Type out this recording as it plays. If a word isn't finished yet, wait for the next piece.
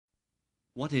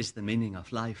What is the meaning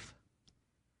of life?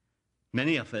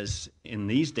 Many of us in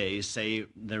these days say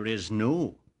there is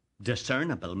no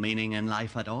discernible meaning in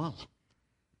life at all.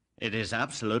 It is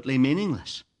absolutely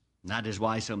meaningless. That is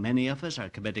why so many of us are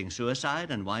committing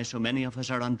suicide and why so many of us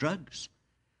are on drugs.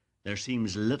 There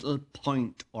seems little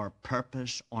point or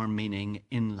purpose or meaning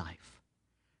in life.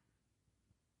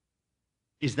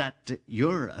 Is that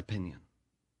your opinion?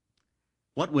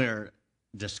 What we're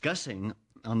discussing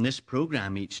on this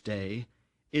program each day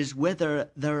is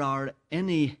whether there are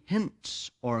any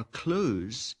hints or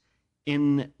clues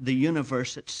in the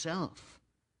universe itself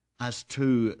as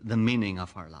to the meaning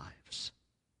of our lives.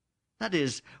 That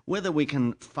is, whether we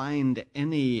can find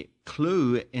any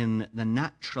clue in the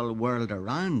natural world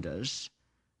around us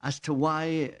as to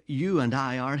why you and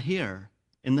I are here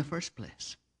in the first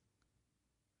place.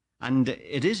 And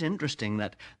it is interesting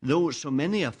that though so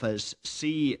many of us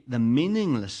see the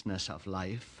meaninglessness of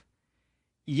life,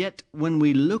 yet when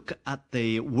we look at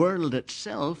the world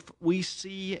itself, we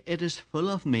see it is full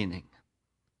of meaning.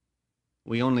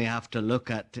 We only have to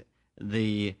look at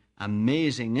the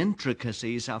amazing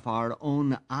intricacies of our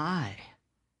own eye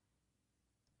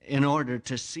in order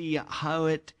to see how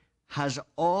it has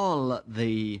all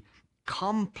the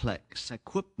complex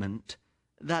equipment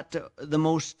that the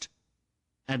most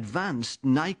advanced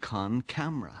Nikon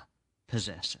camera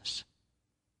possesses.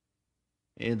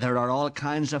 There are all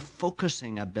kinds of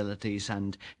focusing abilities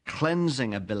and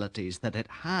cleansing abilities that it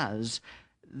has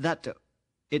that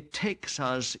it takes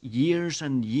us years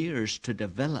and years to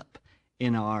develop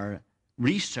in our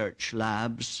research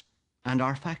labs and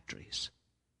our factories.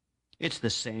 It's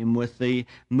the same with the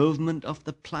movement of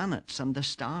the planets and the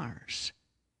stars.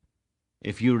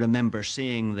 If you remember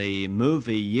seeing the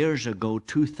movie years ago,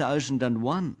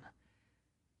 2001,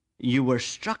 you were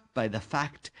struck by the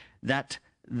fact that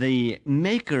the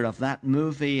maker of that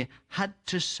movie had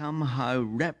to somehow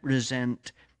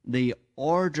represent the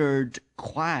ordered,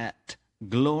 quiet,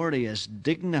 glorious,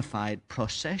 dignified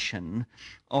procession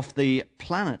of the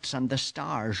planets and the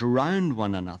stars round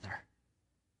one another.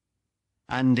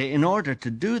 And in order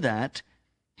to do that,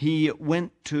 he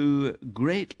went to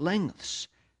great lengths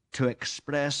to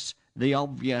express the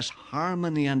obvious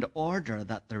harmony and order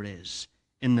that there is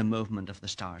in the movement of the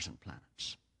stars and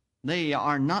planets. They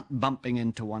are not bumping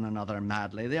into one another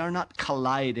madly. They are not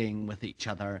colliding with each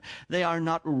other. They are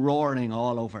not roaring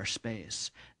all over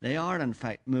space. They are, in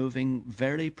fact, moving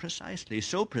very precisely,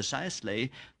 so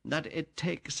precisely that it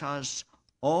takes us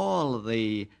all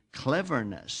the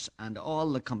cleverness and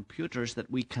all the computers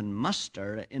that we can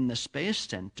muster in the space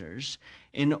centers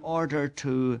in order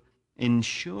to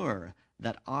ensure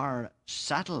that our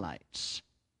satellites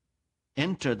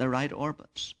enter the right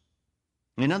orbits.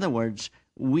 In other words,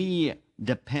 we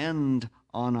depend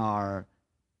on our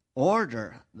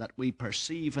order that we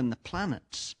perceive in the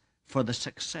planets for the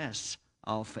success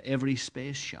of every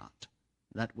space shot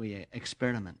that we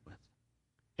experiment with.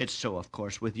 It's so, of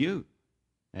course, with you.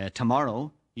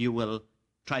 Tomorrow, you will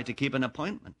try to keep an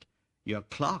appointment. Your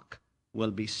clock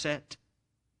will be set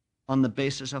on the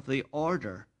basis of the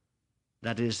order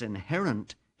that is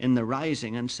inherent in the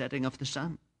rising and setting of the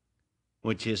sun,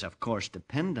 which is, of course,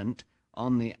 dependent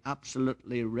on the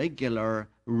absolutely regular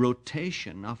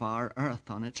rotation of our Earth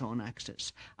on its own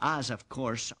axis, as, of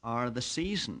course, are the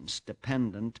seasons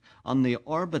dependent on the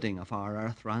orbiting of our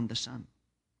Earth round the sun.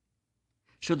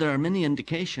 So there are many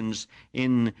indications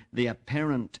in the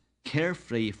apparent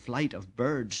carefree flight of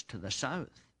birds to the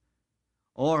south,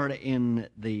 or in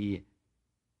the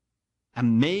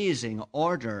amazing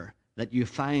order that you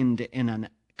find in a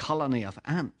colony of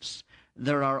ants.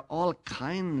 There are all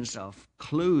kinds of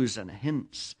clues and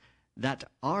hints that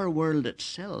our world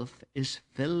itself is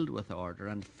filled with order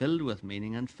and filled with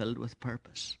meaning and filled with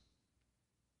purpose.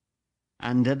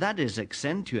 And that is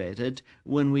accentuated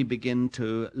when we begin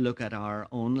to look at our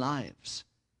own lives.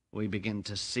 We begin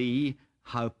to see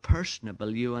how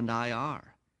personable you and I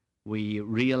are. We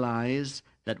realize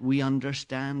that we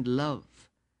understand love,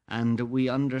 and we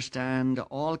understand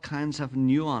all kinds of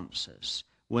nuances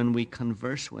when we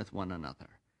converse with one another.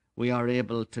 We are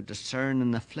able to discern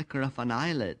in the flicker of an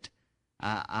eyelid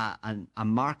a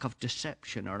mark of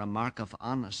deception or a mark of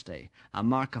honesty, a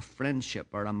mark of friendship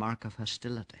or a mark of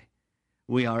hostility.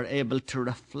 We are able to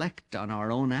reflect on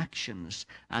our own actions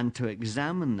and to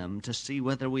examine them to see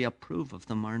whether we approve of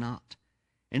them or not.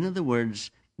 In other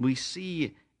words, we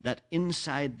see that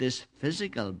inside this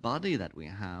physical body that we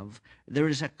have, there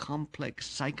is a complex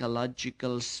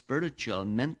psychological, spiritual,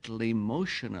 mental,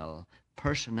 emotional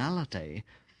personality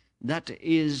that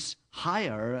is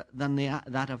higher than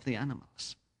that of the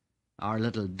animals. Our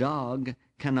little dog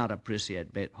cannot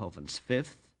appreciate Beethoven's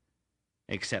Fifth,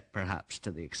 except perhaps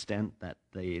to the extent that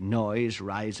the noise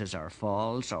rises or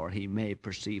falls, or he may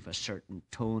perceive a certain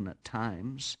tone at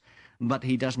times, but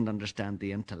he doesn't understand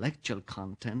the intellectual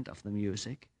content of the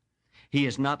music. He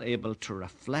is not able to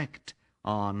reflect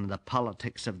on the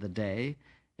politics of the day.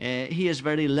 He is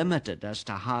very limited as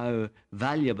to how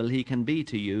valuable he can be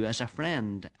to you as a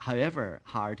friend, however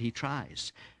hard he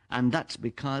tries. And that's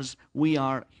because we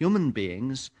are human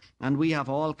beings, and we have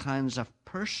all kinds of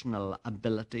personal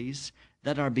abilities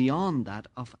that are beyond that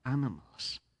of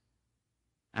animals.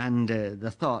 And the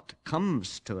thought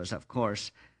comes to us, of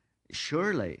course,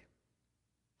 surely,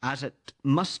 as it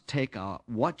must take a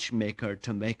watchmaker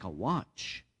to make a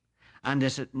watch, and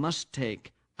as it must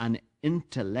take an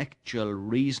intellectual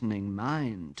reasoning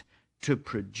mind to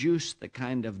produce the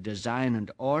kind of design and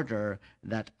order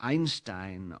that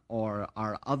Einstein or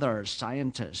our other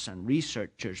scientists and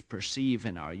researchers perceive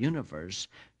in our universe,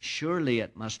 surely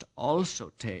it must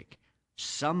also take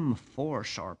some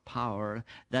force or power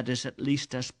that is at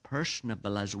least as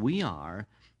personable as we are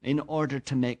in order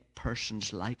to make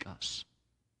persons like us.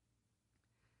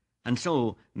 And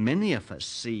so many of us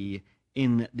see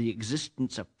in the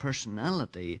existence of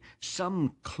personality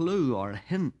some clue or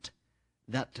hint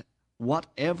that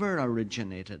whatever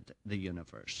originated the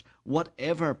universe,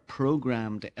 whatever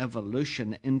programmed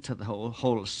evolution into the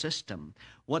whole system,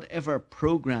 whatever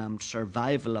programmed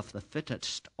survival of the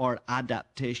fittest or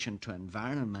adaptation to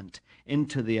environment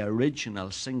into the original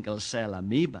single-cell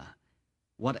amoeba,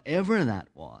 whatever that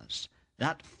was,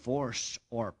 that force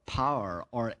or power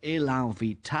or élan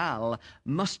vital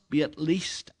must be at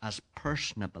least as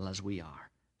personable as we are.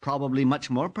 Probably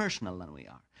much more personal than we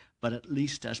are, but at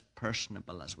least as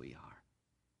personable as we are.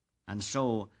 And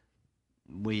so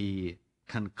we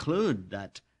conclude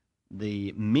that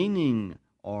the meaning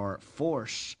or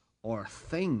force or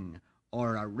thing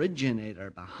or originator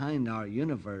behind our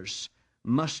universe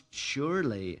must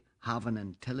surely have an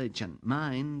intelligent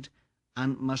mind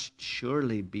and must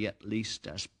surely be at least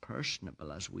as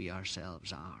personable as we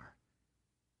ourselves are.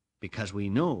 Because we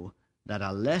know that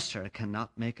a lesser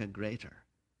cannot make a greater,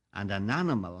 and an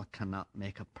animal cannot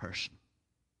make a person.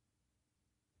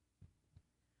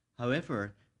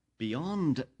 However,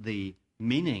 beyond the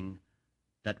meaning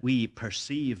that we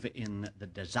perceive in the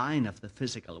design of the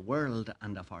physical world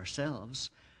and of ourselves,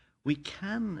 we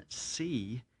can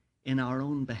see in our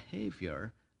own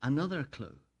behavior another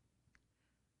clue.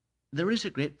 There is a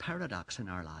great paradox in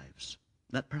our lives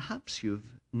that perhaps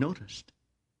you've noticed.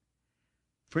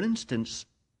 For instance,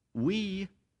 we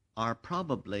are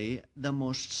probably the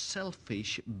most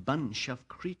selfish bunch of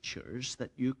creatures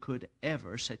that you could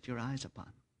ever set your eyes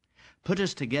upon. Put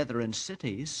us together in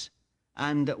cities,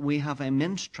 and we have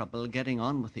immense trouble getting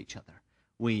on with each other.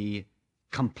 We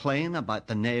complain about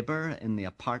the neighbor in the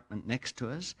apartment next to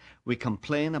us. We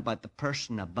complain about the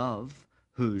person above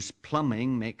whose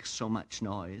plumbing makes so much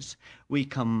noise. We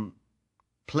complain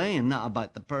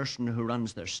about the person who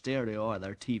runs their stereo or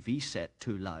their TV set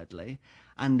too loudly,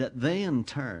 and they in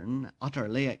turn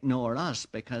utterly ignore us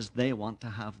because they want to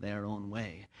have their own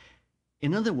way.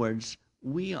 In other words,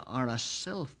 we are a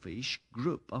selfish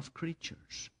group of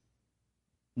creatures.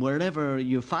 Wherever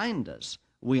you find us,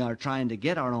 we are trying to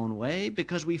get our own way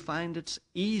because we find it's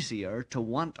easier to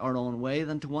want our own way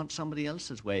than to want somebody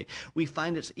else's way. We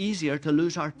find it's easier to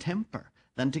lose our temper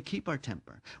than to keep our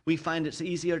temper. We find it's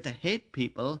easier to hate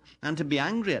people and to be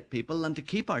angry at people than to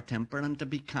keep our temper and to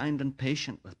be kind and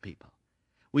patient with people.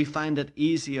 We find it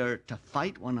easier to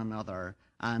fight one another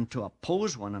and to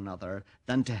oppose one another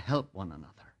than to help one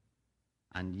another.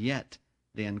 And yet,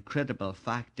 the incredible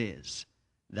fact is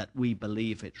that we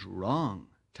believe it's wrong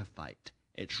to fight.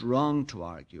 It's wrong to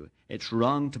argue. It's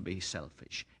wrong to be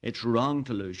selfish. It's wrong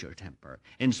to lose your temper,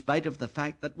 in spite of the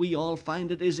fact that we all find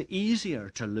it is easier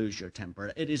to lose your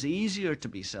temper. It is easier to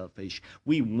be selfish.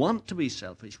 We want to be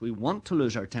selfish. We want to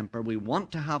lose our temper. We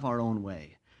want to have our own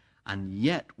way. And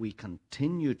yet we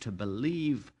continue to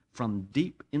believe from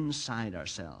deep inside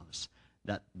ourselves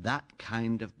that that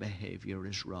kind of behavior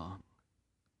is wrong.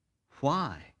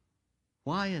 Why?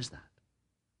 Why is that?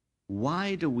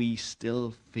 Why do we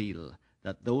still feel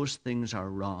that those things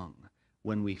are wrong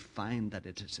when we find that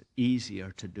it is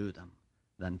easier to do them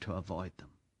than to avoid them?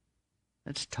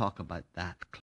 Let's talk about that.